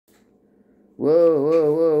Whoa,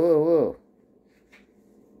 whoa, whoa, whoa, whoa.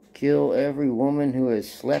 Kill every woman who has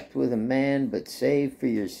slept with a man, but save for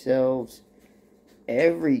yourselves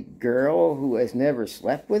every girl who has never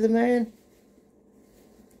slept with a man?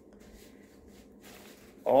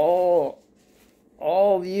 All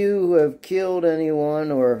of you who have killed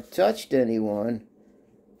anyone or touched anyone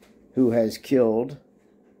who has killed.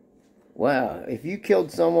 Wow, if you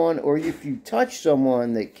killed someone or if you touched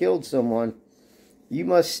someone that killed someone, you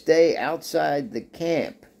must stay outside the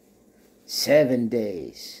camp 7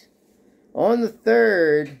 days. On the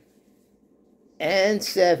 3rd and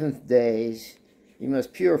 7th days, you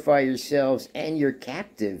must purify yourselves and your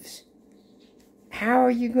captives. How are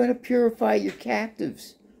you going to purify your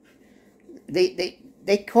captives? They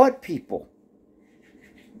caught people.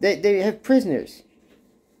 They have prisoners.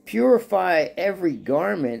 Purify every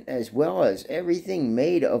garment as well as everything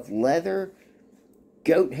made of leather,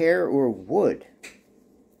 goat hair, or wood.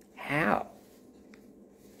 How?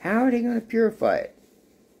 How are they going to purify it?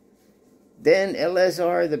 Then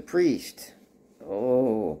Eleazar the priest.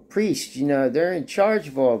 Oh, priests, you know, they're in charge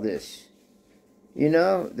of all this. You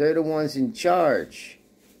know, they're the ones in charge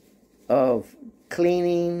of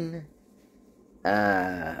cleaning,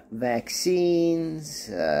 vaccines,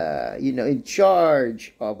 you know, in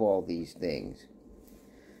charge of all these things.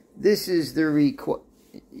 This is the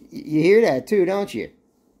You hear that too, don't you?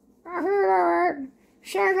 I heard that.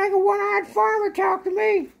 Sounds like a one-eyed farmer talk to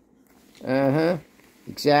me. Uh-huh.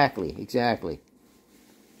 Exactly, exactly.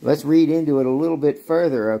 Let's read into it a little bit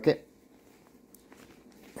further, okay?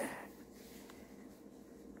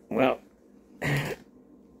 Well, it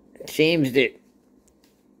seems that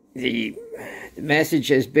the message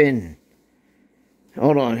has been...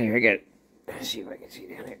 Hold on here, let's see if I can see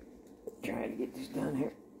down here. Trying to get this down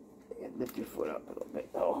here. You gotta lift your foot up a little bit.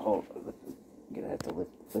 Oh, hold on. You're gonna have to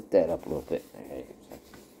lift that up a little bit. Okay.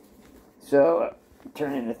 So,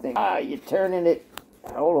 turning the thing. You're turning it.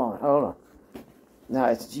 Hold on.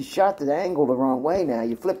 No, you shot the angle the wrong way now.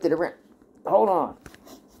 You flipped it around. Hold on.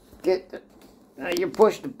 Now you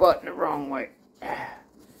pushed the button the wrong way.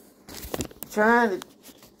 Trying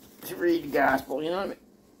to read the gospel, you know what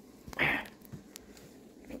I mean?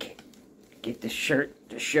 Okay. Get the shirt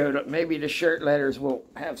to show up. Maybe the shirt letters will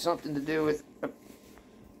have something to do with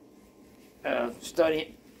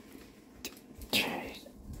studying.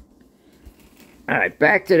 Alright,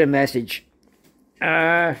 back to the message.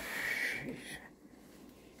 Come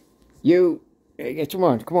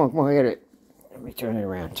on, I got it. Let me turn it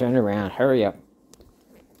around, hurry up.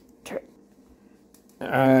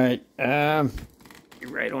 Alright, you're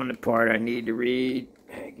right on the part I need to read.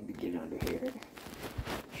 I can get under here.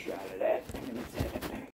 Shot it